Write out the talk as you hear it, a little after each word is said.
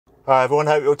Hi everyone,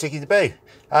 hope you're ticky to boo.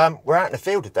 We're out in the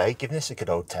field today giving this a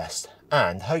good old test,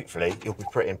 and hopefully you'll be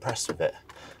pretty impressed with it.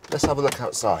 Let's have a look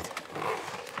outside.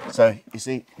 So you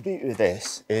see, the beauty of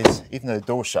this is even though the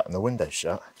door's shut and the window's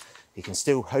shut, you can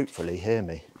still hopefully hear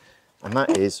me. And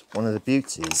that is one of the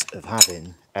beauties of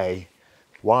having a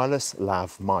wireless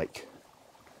lav mic.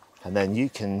 And then you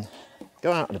can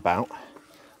go out and about,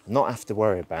 not have to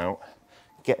worry about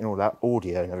getting all that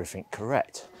audio and everything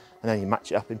correct. And then you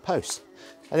match it up in post.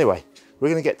 Anyway, we're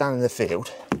going to get down in the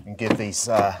field and give these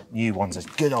new ones a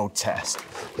good old test.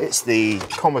 It's the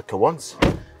Comica ones.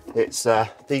 It's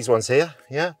these ones here,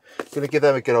 yeah. Going to give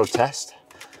them a good old test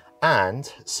and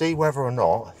see whether or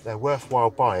not they're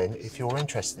worthwhile buying if you're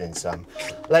interested in some.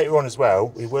 Later on as well,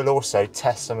 we will also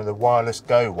test some of the wireless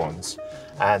Go ones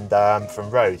and from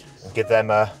Rode and give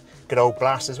them a good old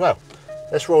blast as well.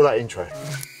 Let's roll that intro.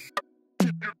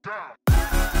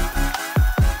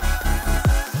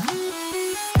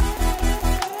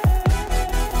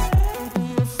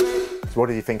 So what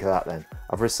did you think of that then?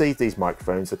 I've received these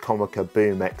microphones, the Comica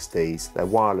boomx-d's, they're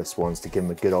wireless ones, to give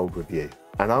them a good old review.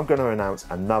 And I'm going to announce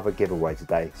another giveaway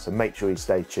today, so make sure you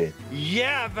stay tuned.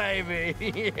 Yeah, baby!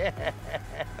 Yeah.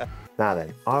 Now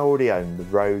then, I already own the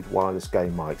Rode Wireless Go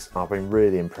mics. I've been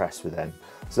really impressed with them.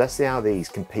 So let's see how these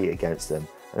compete against them.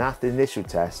 And after the initial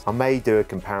test, I may do a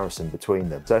comparison between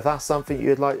them. So if that's something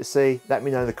you'd like to see, let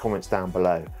me know in the comments down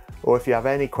below. Or if you have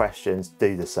any questions,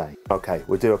 do the same. Okay,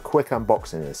 we'll do a quick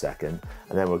unboxing in a second,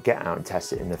 and then we'll get out and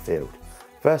test it in the field.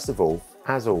 First of all,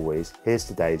 as always, here's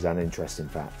today's uninteresting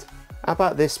fact. How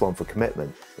about this one for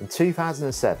commitment? In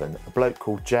 2007, a bloke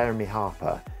called Jeremy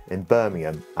Harper in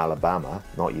Birmingham, Alabama,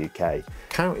 not UK,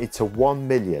 counted to 1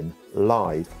 million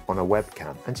live on a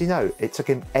webcam. And you know, it took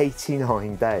him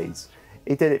 89 days.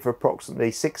 He did it for approximately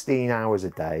 16 hours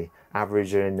a day,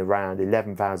 averaging around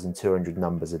 11,200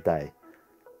 numbers a day.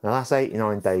 Now that's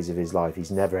 89 days of his life he's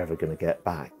never ever going to get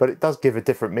back. But it does give a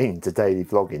different meaning to daily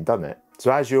vlogging, doesn't it?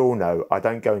 So as you all know, I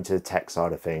don't go into the tech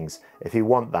side of things. If you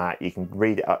want that, you can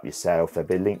read it up yourself. There'll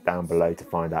be a link down below to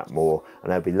find out more.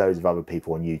 And there'll be loads of other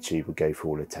people on YouTube who go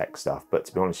through all the tech stuff. But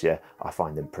to be honest with you, I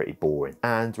find them pretty boring.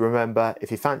 And remember,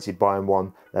 if you fancy buying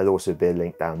one, there'll also be a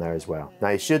link down there as well. Now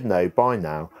you should know by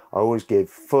now, I always give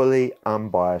fully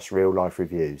unbiased real life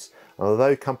reviews. And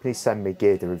although companies send me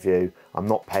gear to review, I'm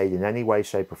not paid in any way,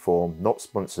 shape or form, not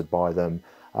sponsored by them.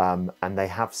 And they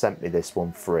have sent me this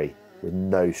one free, with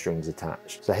no strings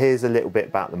attached. So here's a little bit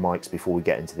about the mics before we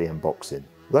get into the unboxing.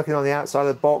 Looking on the outside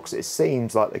of the box, it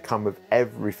seems like they come with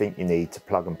everything you need to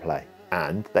plug and play.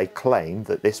 And they claim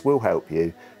that this will help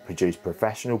you produce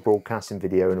professional broadcasting,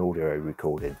 video and audio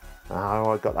recording.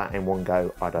 How I got that in one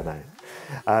go, I don't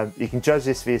know. You can judge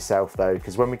this for yourself though,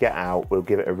 because when we get out, we'll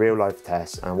give it a real life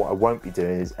test, and what I won't be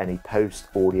doing is any post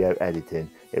audio editing.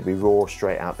 It'll be raw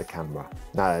straight out the camera.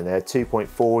 Now they're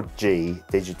 2.4G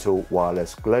digital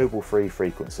wireless global free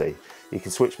frequency. You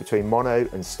can switch between mono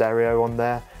and stereo on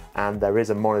there, and there is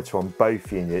a monitor on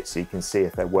both units so you can see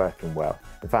if they're working well.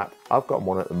 In fact, I've got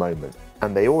one at the moment.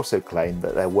 And they also claim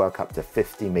that they'll work up to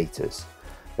 50 meters.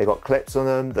 They've got clips on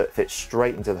them that fit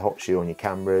straight into the hot shoe on your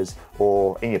cameras,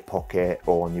 or in your pocket,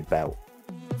 or on your belt.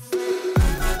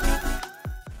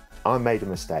 I made a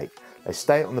mistake. They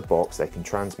state on the box they can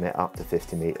transmit up to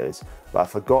 50 meters, but I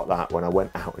forgot that when I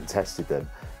went out and tested them,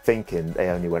 thinking they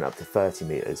only went up to 30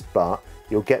 meters, but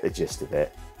you'll get the gist of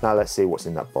it. Now let's see what's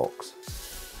in that box.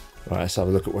 Right, let's have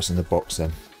a look at what's in the box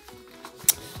then.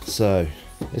 So,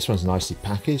 this one's nicely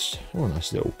packaged. Oh, a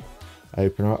nice little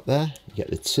opener up there. You get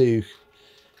the two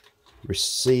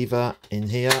receiver in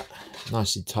here,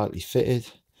 nicely tightly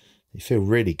fitted. They feel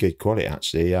really good quality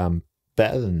actually,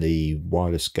 better than the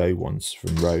wireless Go ones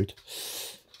from Rode.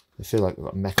 They feel like they've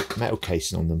got metal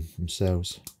casing on them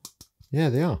themselves. Yeah,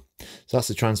 they are. So that's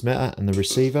the transmitter and the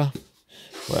receiver.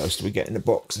 What else do we get in the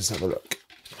box? Let's have a look.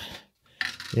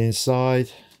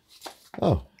 Inside,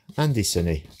 oh, Andy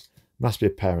Cine. Must be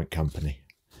a parent company.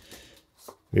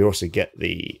 We also get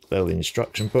the little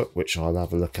instruction book, which I'll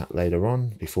have a look at later on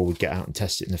before we get out and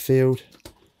test it in the field.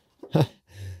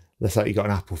 Looks like you got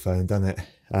an Apple phone, doesn't it?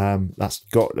 That's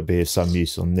got to be of some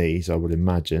use on these, I would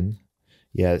imagine.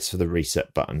 Yeah, it's for the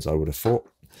reset buttons, I would have thought.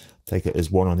 Take it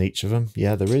as one on each of them.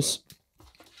 Yeah, there is.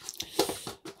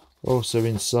 Also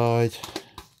inside,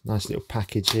 nice little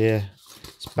package here.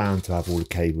 It's bound to have all the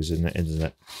cables in it, isn't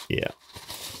it? Yeah.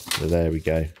 So there we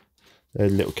go. There are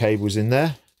little cables in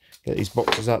there. Get these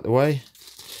boxes out of the way.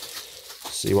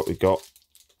 See what we've got.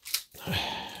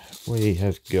 We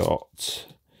have got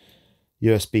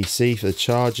USB-C for the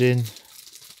charging.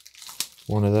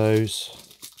 One of those.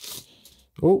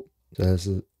 Oh, there's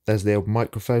the old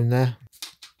microphone there.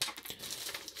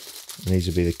 And these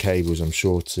will be the cables, I'm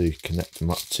sure, to connect them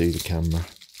up to the camera.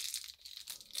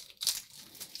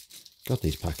 God,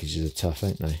 these packages are tough,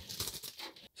 ain't they?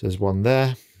 So there's one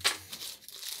there.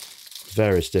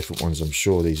 Various different ones, I'm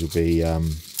sure these will be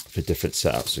for different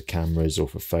setups for cameras or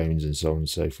for phones and so on and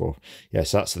so forth. Yes,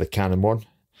 so that's the Canon one.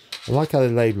 I like how they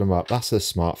label them up. That's the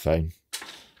smartphone.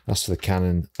 That's for the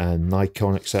Canon and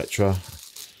Nikon, etc.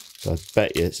 So I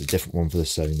bet you it's a different one for the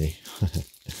Sony.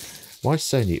 Why is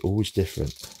Sony always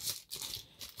different?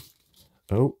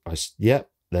 Oh, yep,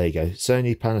 there you go.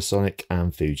 Sony, Panasonic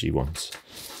and Fuji ones.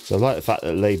 So I like the fact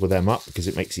that they label them up because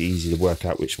it makes it easy to work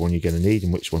out which one you're going to need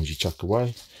and which ones you chuck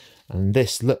away. And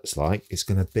this looks like it's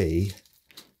going to be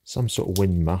some sort of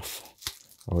wind muff,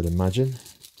 I would imagine.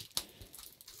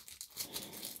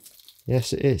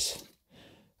 Yes, it is.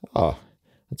 Oh,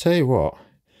 I'll tell you what,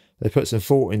 they put some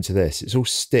thought into this. It's all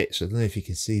stitched. I don't know if you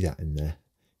can see that in there.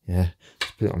 Yeah,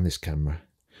 let's put it on this camera.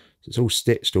 So it's all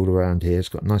stitched all around here. It's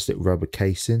got a nice little rubber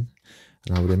casing.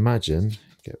 And I would imagine,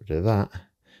 get rid of that,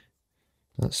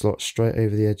 that slots straight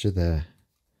over the edge of there.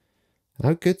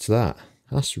 How good's that?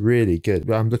 That's really good.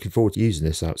 I'm looking forward to using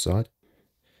this outside.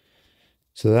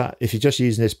 So that, if you're just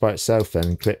using this by itself then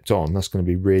and clipped on, that's going to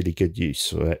be really good use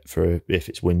for it, for if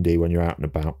it's windy when you're out and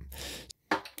about.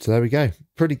 So there we go.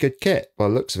 Pretty good kit by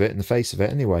the looks of it and the face of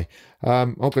it anyway.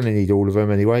 I'm going to need all of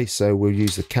them anyway, so we'll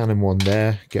use the Canon one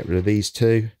there, get rid of these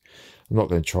two. I'm not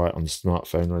going to try it on the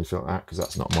smartphone or anything like that because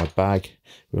that's not my bag.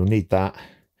 We'll need that.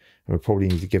 And we'll probably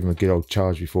need to give them a good old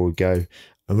charge before we go.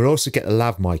 And we'll also get the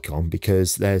lav mic on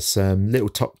because there's some little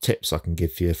top tips I can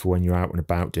give you for when you're out and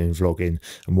about doing vlogging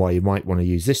and why you might want to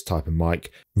use this type of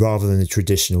mic rather than the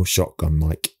traditional shotgun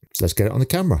mic. So let's get it on the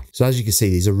camera. So as you can see,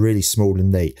 these are really small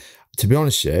and neat. To be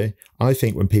honest with you, I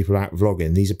think when people are out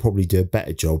vlogging, these will probably do a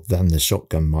better job than the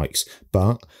shotgun mics.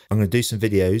 But I'm going to do some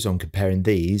videos on comparing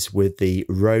these with the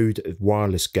Rode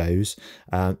Wireless Goes,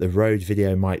 the Rode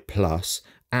Video Mic Plus,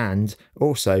 and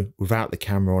also without the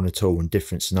camera on at all in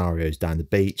different scenarios, down the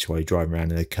beach, while you're driving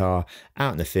around in a car,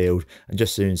 out in the field, and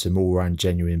just doing some all-round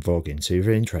genuine vlogging. So if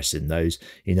you're interested in those,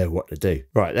 you know what to do.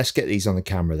 Right, let's get these on the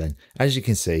camera then. As you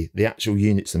can see, the actual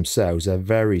units themselves are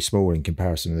very small in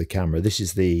comparison to the camera. This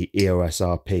is the EOS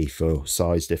RP for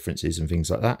size differences and things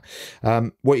like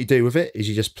that. What you do with it is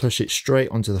you just push it straight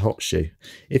onto the hot shoe.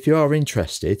 If you are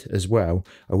interested as well,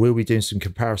 I will be doing some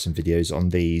comparison videos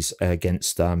on these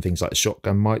against things like the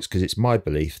shotgun mics, because it's my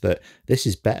belief that this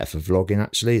is better for vlogging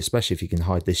actually, especially if you can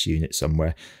hide this unit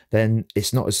somewhere. Then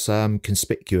it's not as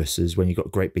conspicuous as when you've got a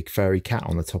great big furry cat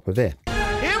on the top of here.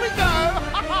 Here we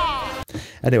go!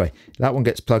 Anyway, that one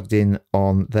gets plugged in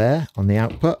on there on the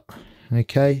output,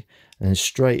 okay, and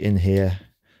straight in here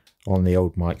on the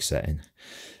old mic setting.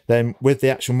 Then with the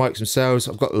actual mics themselves,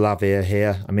 I've got the lavalier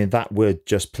here. I mean, that would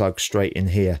just plug straight in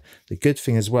here. The good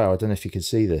thing as well, I don't know if you can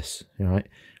see this, right?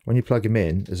 When you plug them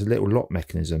in, there's a little lock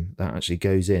mechanism that actually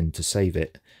goes in to save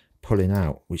it pulling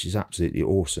out, which is absolutely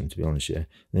awesome, to be honest with you. And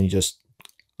then you just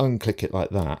unclick it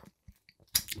like that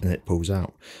and it pulls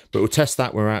out. But we'll test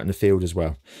that when we're out in the field as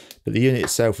well. But the unit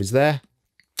itself is there.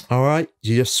 All right,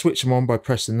 you just switch them on by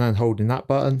pressing and holding that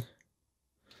button.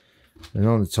 And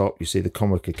on the top, you see the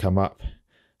Comica come up,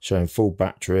 showing full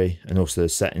battery and also the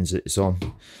settings that it's on.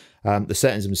 The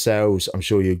settings themselves, I'm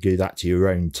sure you'll do that to your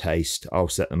own taste. I'll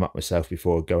set them up myself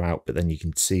before I go out, but then you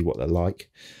can see what they're like.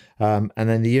 And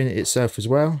then the unit itself as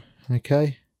well,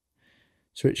 okay.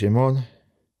 Switch them on.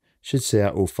 Should see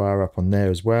that all fire up on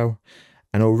there as well.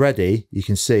 And already you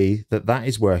can see that that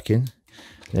is working.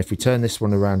 And if we turn this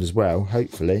one around as well,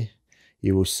 hopefully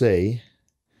you will see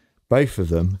both of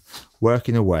them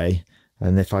working away.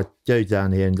 And if I go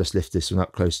down here and just lift this one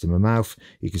up close to my mouth,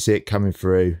 you can see it coming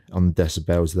through on the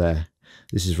decibels there.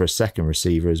 This is for a second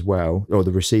receiver as well, or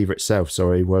the receiver itself,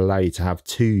 sorry, will allow you to have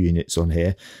 2 units on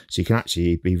here. So you can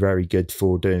actually be very good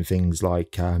for doing things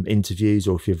like interviews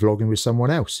or if you're vlogging with someone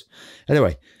else.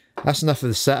 Anyway, that's enough of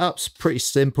the setups. Pretty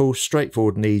simple,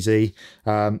 straightforward and easy.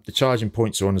 The charging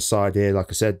points are on the side here. Like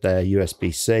I said, they're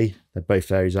USB-C. They're both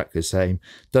there exactly the same.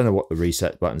 Don't know what the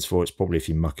reset button's for. It's probably if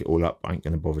you muck it all up. I ain't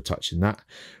going to bother touching that.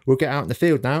 We'll get out in the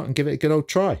field now and give it a good old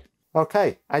try.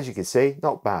 Okay, as you can see,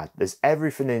 not bad. There's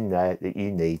everything in there that you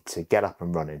need to get up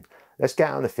and running. Let's get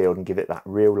out in the field and give it that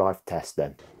real life test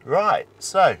then. Right,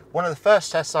 so one of the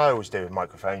first tests I always do with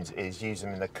microphones is use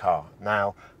them in the car.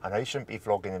 Now, I know you shouldn't be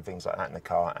vlogging and things like that in the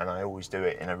car, and I always do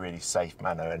it in a really safe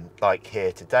manner. And like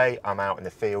here today, I'm out in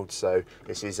the field, so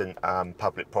this isn't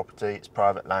public property, it's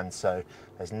private land, so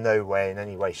there's no way in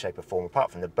any way, shape or form,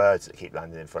 apart from the birds that keep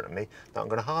landing in front of me, that I'm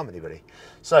going to harm anybody.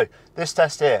 So this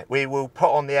test here, we will put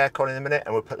on the aircon in a minute,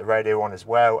 and we'll put the radio on as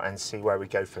well and see where we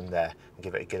go from there and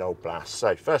give it a good old blast.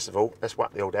 So first of all, let's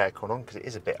whack the old aircon on because it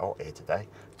is a bit hot here today.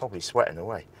 Probably sweating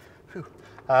away.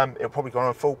 It'll probably go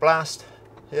on full blast.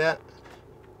 Yeah,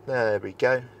 there we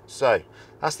go. So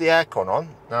that's the aircon on.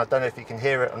 Now I don't know if you can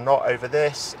hear it or not over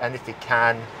this, and if you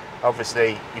can,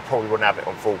 obviously you probably wouldn't have it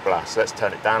on full blast. So let's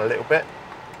turn it down a little bit,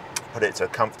 put it to a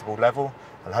comfortable level,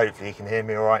 and hopefully you can hear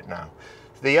me all right now.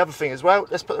 The other thing as well,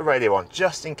 let's put the radio on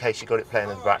just in case you got it playing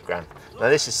in the background. Now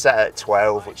this is set at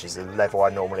 12, which is the level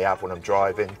I normally have when I'm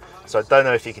driving. So I don't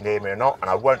know if you can hear me or not, and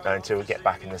I won't know until we get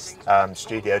back in the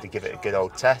studio to give it a good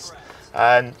old test.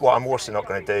 And what I'm also not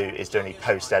going to do is do any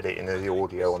post editing of the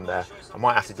audio on there. I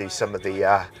might have to do some of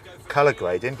the colour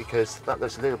grading because that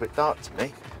looks a little bit dark to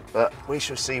me, but we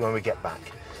shall see when we get back.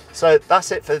 So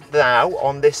that's it for now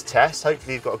on this test.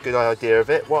 Hopefully you've got a good idea of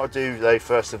it. What I'll do though,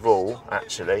 first of all,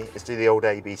 actually, is do the old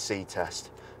ABC test.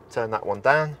 Turn that one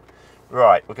down.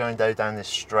 Right, we're going to go down this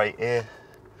straight here.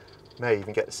 May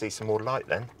even get to see some more light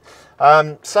then.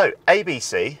 So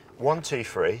ABC, 1, 2,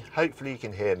 3. Hopefully you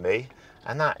can hear me,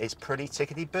 and that is pretty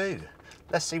tickety-boo.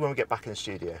 Let's see when we get back in the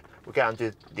studio. We'll get and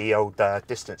do the old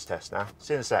distance test now.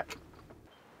 See you in a sec.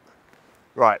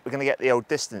 Right, we're going to get the old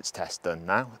distance test done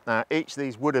now. Now, each of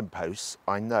these wooden posts,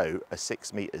 I know, are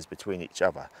 6 metres between each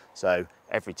other. So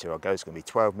every two I go is going to be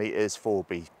 12 metres, 4 will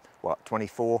be, what,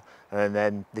 24? And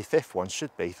then the fifth one should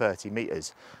be 30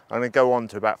 metres. I'm going to go on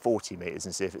to about 40 metres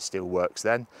and see if it still works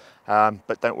then.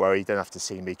 But don't worry, you don't have to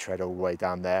see me tread all the way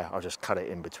down there. I'll just cut it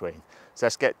in between. So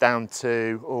let's get down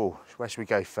to, oh, where should we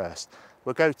go first?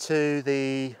 We'll go to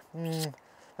the,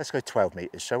 let's go 12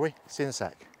 metres, shall we? See you in a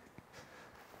sec.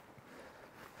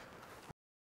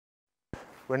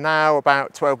 We're now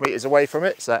about 12 metres away from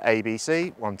it, so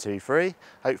ABC, 1, 2, 3.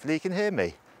 Hopefully you can hear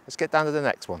me. Let's get down to the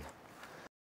next one.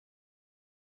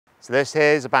 So this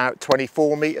here is about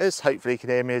 24 metres. Hopefully you can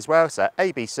hear me as well. So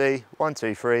ABC, 1,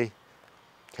 2, 3.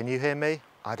 Can you hear me?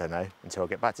 I don't know until I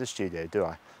get back to the studio, do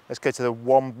I? Let's go to the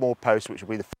one more post, which will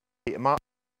be the 30 metre mark.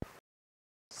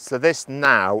 So this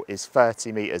now is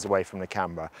 30 metres away from the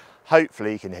camera.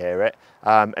 Hopefully you can hear it,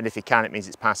 and if you can, it means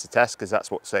it's passed the test because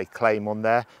that's what they claim on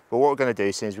there. But what we're going to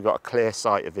do, since we've got a clear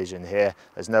sight of vision here,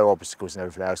 there's no obstacles and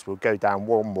everything else, we'll go down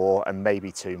one more and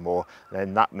maybe 2 more, and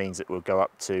then that means that we'll go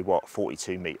up to, what,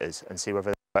 42 metres and see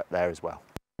whether they're up there as well.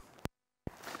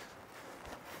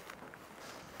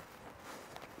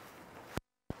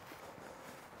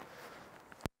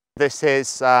 This is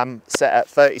set at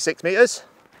 36 metres.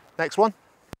 Next one.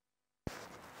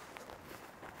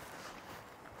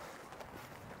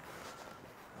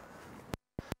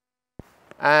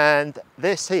 And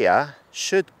this here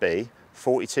should be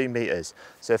 42 metres.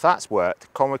 So if that's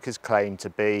worked, Comica's claim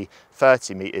to be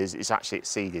 30 metres, it's actually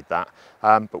exceeded that.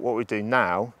 But what we do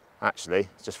now, actually,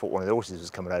 just thought one of the horses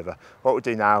was coming over. What we'll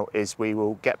do now is we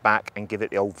will get back and give it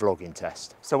the old vlogging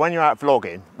test. So when you're out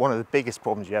vlogging, one of the biggest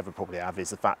problems you ever probably have is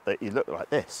the fact that you look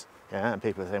like this. Yeah, and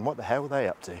people are saying, what the hell are they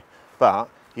up to? But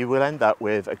you will end up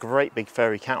with a great big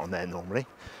furry cat on there normally.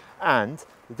 And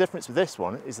the difference with this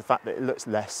one is the fact that it looks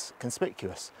less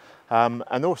conspicuous.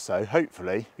 And also,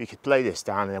 hopefully, you could lay this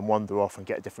down and then wander off and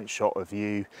get a different shot of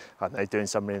you, I don't know, doing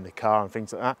something in the car and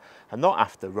things like that, and not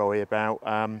have to worry about,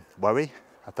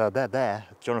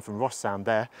 Jonathan Ross sound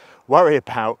there, worry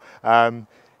about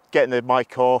getting the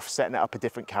mic off, setting it up a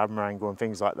different camera angle and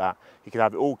things like that. You could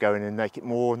have it all going and make it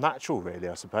more natural, really,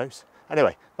 I suppose.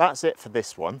 Anyway, that's it for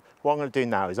this one. What I'm going to do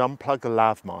now is unplug the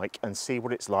lav mic and see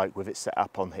what it's like with it set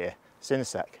up on here. See you in a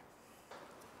sec.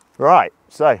 Right,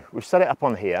 so we've set it up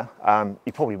on here.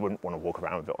 You probably wouldn't want to walk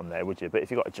around with it on there, would you? But if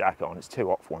you've got a jacket on, it's too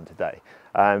hot for one today.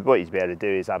 What you'd be able to do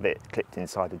is have it clipped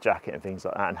inside the jacket and things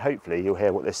like that, and hopefully you'll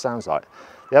hear what this sounds like.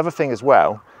 The other thing as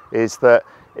well is that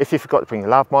if you forgot to bring the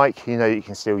lav mic, you know you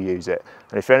can still use it.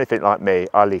 And if you're anything like me,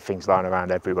 I leave things lying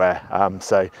around everywhere.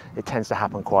 So it tends to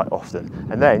happen quite often.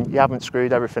 And then you haven't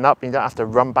screwed everything up, and you don't have to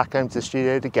run back home to the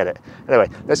studio to get it. Anyway,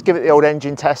 let's give it the old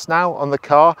engine test now on the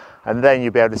car, and then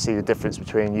you'll be able to see the difference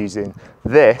between using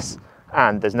this,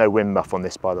 and there's no wind muff on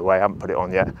this, by the way, I haven't put it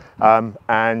on yet,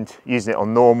 and using it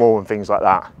on normal and things like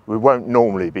that. We won't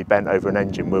normally be bent over an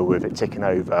engine wheel with it ticking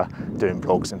over, doing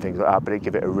vlogs and things like that, but it'll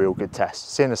give it a real good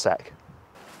test. See you in a sec.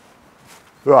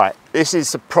 Right, this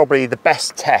is probably the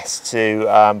best test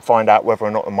to find out whether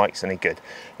or not the mic's any good.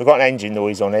 We've got an engine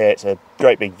noise on here. It's a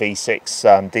great big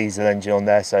V6 diesel engine on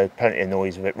there, so plenty of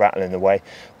noise with it rattling away.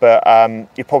 But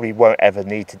you probably won't ever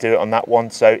need to do it on that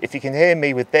one. So if you can hear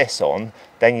me with this on,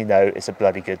 then you know it's a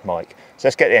bloody good mic. So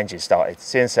let's get the engine started.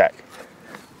 See you in a sec.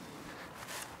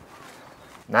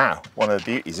 Now, one of the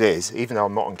beauties is, even though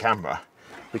I'm not on camera,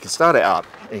 we can start it up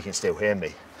and you can still hear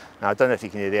me. Now, I don't know if you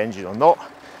can hear the engine or not,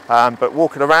 but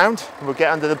walking around, and we'll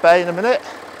get under the bay in a minute.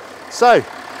 So,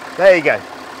 there you go.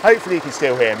 Hopefully you can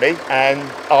still hear me, and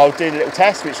I'll do the little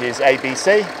test, which is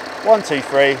ABC, 1, 2,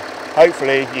 3.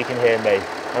 Hopefully you can hear me,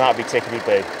 and that'll be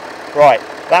tickety-boo. Right,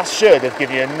 that should have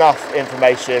given you enough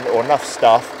information or enough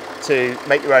stuff to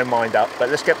make your own mind up. But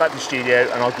let's get back to the studio,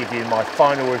 and I'll give you my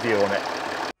final review on it.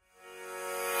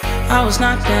 I was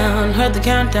knocked down, heard the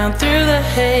countdown through the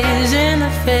haze, in the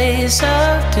face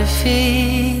of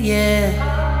defeat,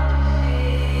 yeah.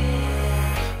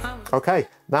 Okay,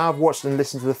 now I've watched and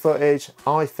listened to the footage,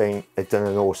 I think they've done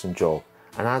an awesome job.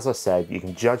 And as I said, you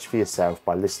can judge for yourself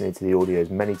by listening to the audio as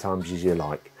many times as you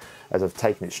like, as I've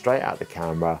taken it straight out of the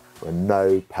camera with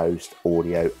no post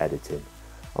audio editing.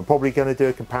 I'm probably going to do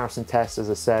a comparison test, as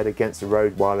I said, against the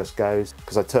Rode Wireless Go's,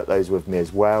 because I took those with me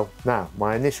as well. Now,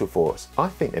 my initial thoughts, I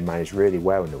think they managed really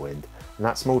well in the wind. And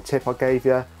that small tip I gave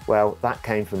you, well, that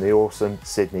came from the awesome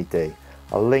Sydney D.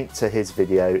 A link to his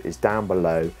video is down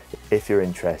below if you're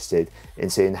interested in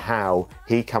seeing how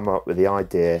he came up with the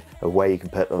idea of where you can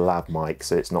put the lav mic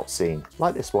so it's not seen,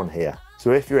 like this one here.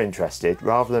 So if you're interested,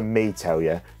 rather than me tell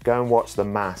you, go and watch the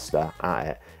master at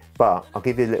it. But I'll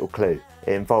give you a little clue.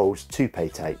 It involves toupee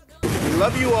tape. We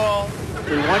love you all.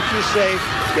 We want you safe.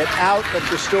 Get out of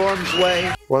the storm's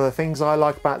way. One of the things I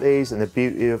like about these and the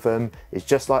beauty of them is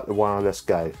just like the Wireless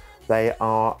Go. They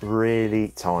are really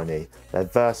tiny. They're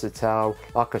versatile.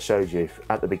 Like I showed you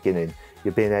at the beginning,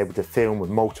 you're being able to film with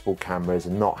multiple cameras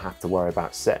and not have to worry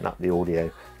about setting up the audio.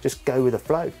 Just go with the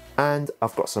flow. And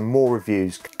I've got some more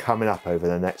reviews coming up over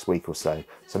the next week or so.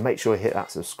 So make sure you hit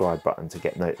that subscribe button to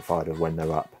get notified of when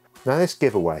they're up. Now this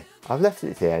giveaway, I've left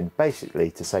it at the end basically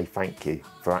to say thank you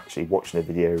for actually watching the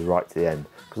video right to the end.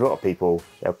 Because a lot of people,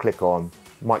 they'll click on,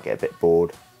 might get a bit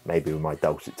bored, maybe with my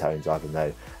dulcet tones, I don't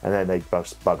know, and then they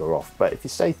just bugger off. But if you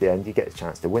stay to the end, you get a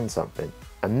chance to win something.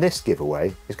 And this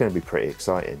giveaway is going to be pretty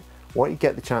exciting. What you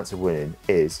get the chance of winning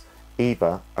is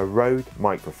either a Rode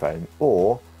microphone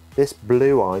or this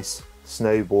Blue Ice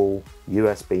Snowball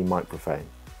USB microphone.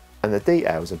 And the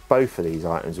details of both of these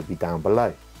items will be down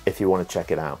below if you want to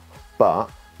check it out. But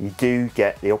you do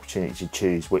get the opportunity to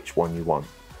choose which one you want.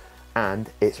 And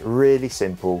it's really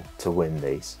simple to win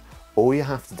these. All you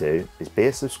have to do is be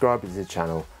a subscriber to the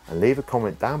channel and leave a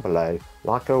comment down below,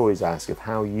 like I always ask, of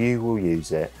how you will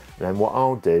use it. And then what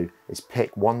I'll do is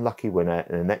pick one lucky winner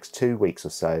in the next 2 weeks or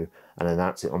so and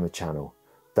announce it on the channel.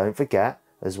 Don't forget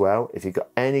as well, if you've got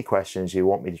any questions you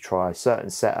want me to try certain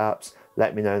setups,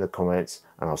 let me know in the comments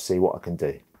and I'll see what I can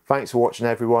do. Thanks for watching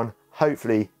everyone.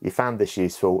 Hopefully you found this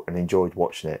useful and enjoyed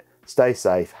watching it. Stay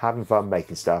safe, having fun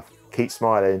making stuff, keep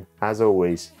smiling, as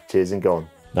always, cheers and gone.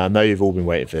 Now I know you've all been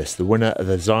waiting for this, the winner of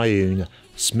the Zhiyhun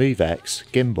Smooth X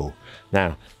Gimbal.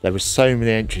 Now there were so many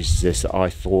entries to this that I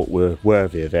thought were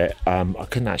worthy of it. I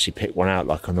couldn't actually pick one out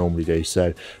like I normally do,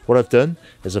 so what I've done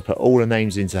is I put all the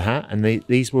names into a hat, and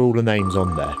these were all the names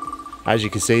on there. As you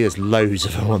can see, there's loads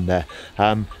of them on there,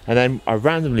 and then I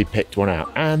randomly picked one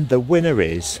out, and the winner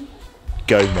is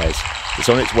Gomez. It's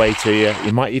on its way to you.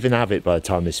 You might even have it by the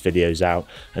time this video's out.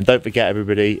 And don't forget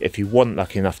everybody, if you weren't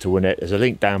lucky enough to win it, there's a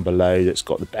link down below that's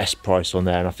got the best price on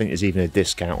there, and I think there's even a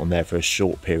discount on there for a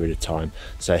short period of time.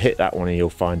 So hit that one and you'll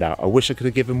find out. I wish I could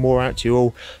have given more out to you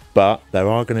all, but there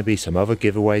are going to be some other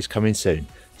giveaways coming soon.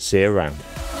 See you around.